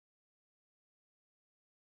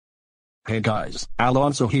Hey guys,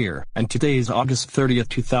 Alonso here, and today is August 30th,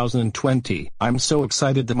 2020. I'm so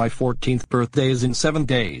excited that my 14th birthday is in 7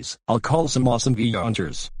 days. I'll call some awesome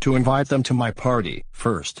V-hunters to invite them to my party.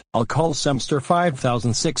 First, I'll call Semster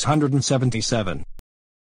 5677.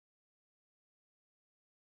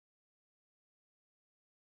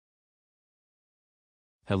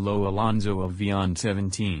 Hello Alonso of Beyond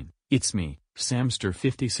 17, it's me, Samster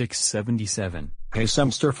 5677. Hey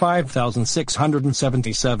Semster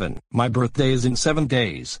 5677, my birthday is in 7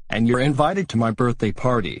 days, and you're invited to my birthday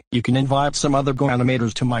party. You can invite some other Go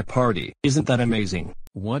animators to my party. Isn't that amazing?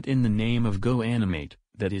 What in the name of Go Animate?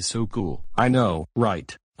 That is so cool. I know,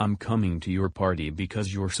 right? I'm coming to your party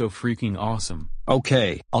because you're so freaking awesome.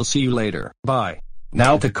 Okay, I'll see you later. Bye.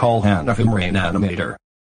 Now to call Hannah from Rain Animator.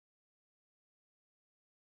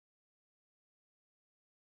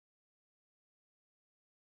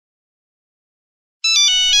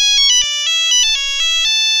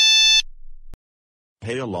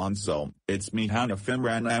 Hey Alonso, it's me Hannah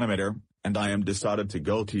Finran Animator, and I am decided to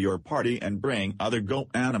go to your party and bring other Go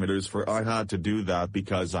animators for I had to do that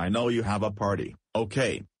because I know you have a party.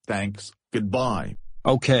 Okay, thanks, goodbye.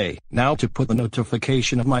 Okay, now to put the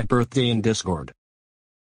notification of my birthday in Discord.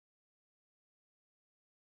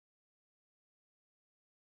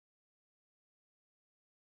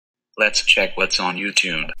 Let's check what's on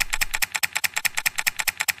YouTube.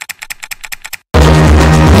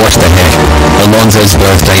 What the heck? Alonso's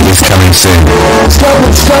birthday is coming soon. Stop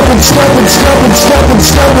it, stop it, stop it, stop it, stop it, stop it,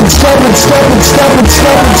 stop it, stop it, stop it, stop it,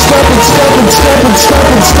 stop it, stop it, stop it,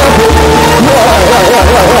 stop it, stop it.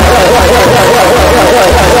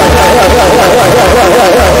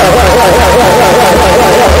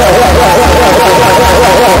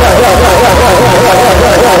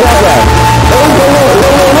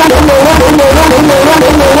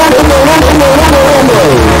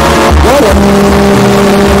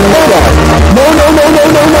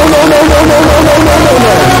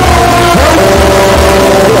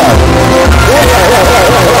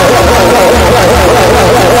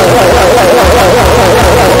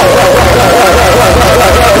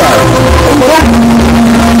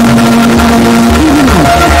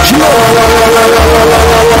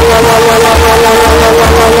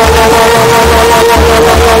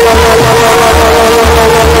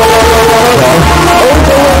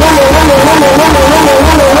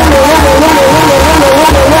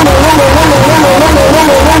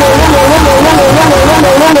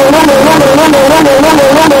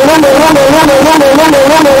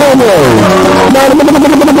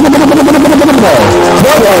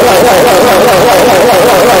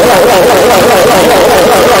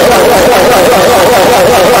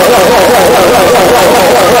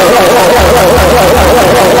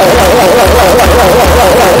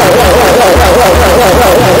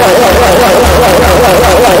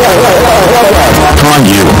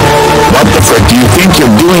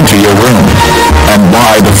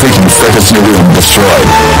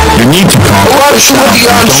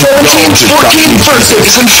 Beyond 17's 14th birthday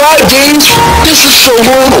is in 5 days. This is so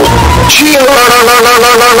horrible.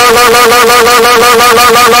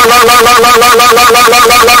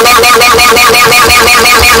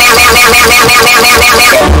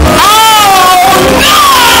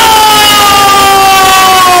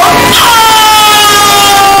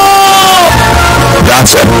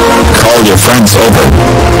 That's it. Call your friends over.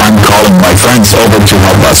 I'm calling my friends over to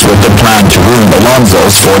help us with the plan to ruin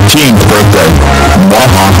Alonso's 14th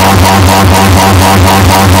birthday.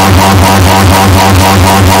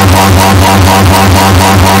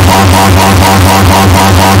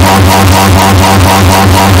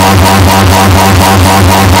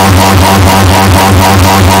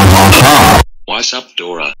 What's up,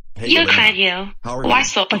 Dora? Hey, You Elena. Caillou. How are you?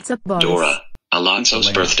 What's up? What's up, Boris? Dora, Alonso's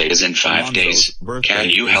Elena. birthday is in 5 days. Can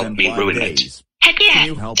you help me ruin it? Heck Can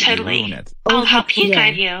you yeah, help me totally. ruin it? I'll Oh, help you,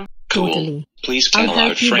 yeah. Caillou. Cool. Totally. Please I'll tell our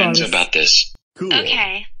help you, friends Boris. about this. Cool.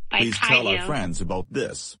 Okay, bye Please tell our Caillou. friends about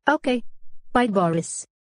this. Okay. Bye, Boris.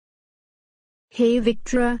 Hey,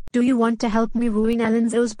 Victora, do you want to help me ruin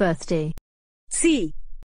Alonso's birthday? See.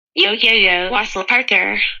 Yo, what's up,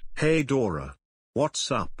 Arthur? Hey Dora.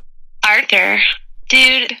 What's up? Arthur.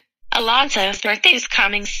 Dude, Alonso's birthday is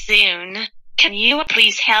coming soon. Can you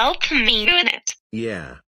please help me ruin it?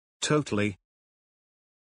 Yeah. Totally.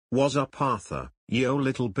 What's up Arthur? Yo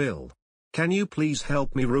little Bill. Can you please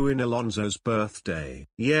help me ruin Alonso's birthday?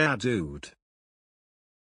 Yeah dude.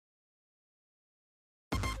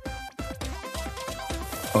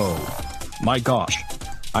 Oh. My gosh.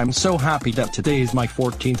 I'm so happy that today is my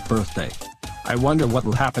 14th birthday. I wonder what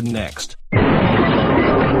will happen next.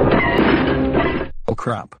 Oh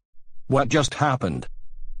crap. What just happened?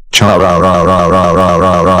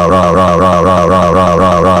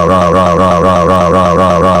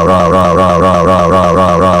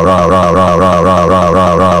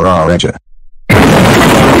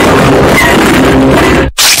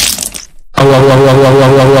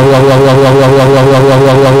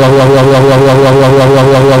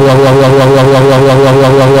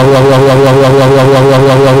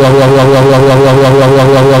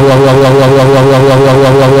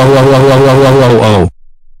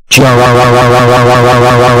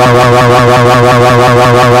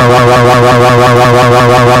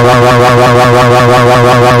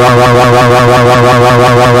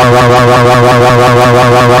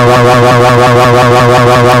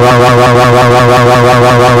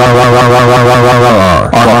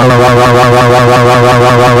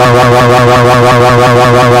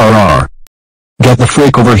 Get the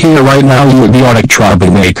freak over here right now, you idiotic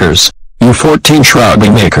troublemakers. You 14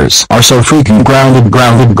 troublemakers are so freaking grounded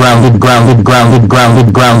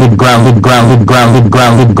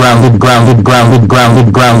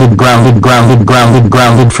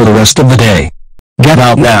for the rest of the day. Get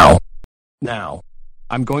out now. Now.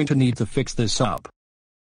 I'm going to need to fix this up.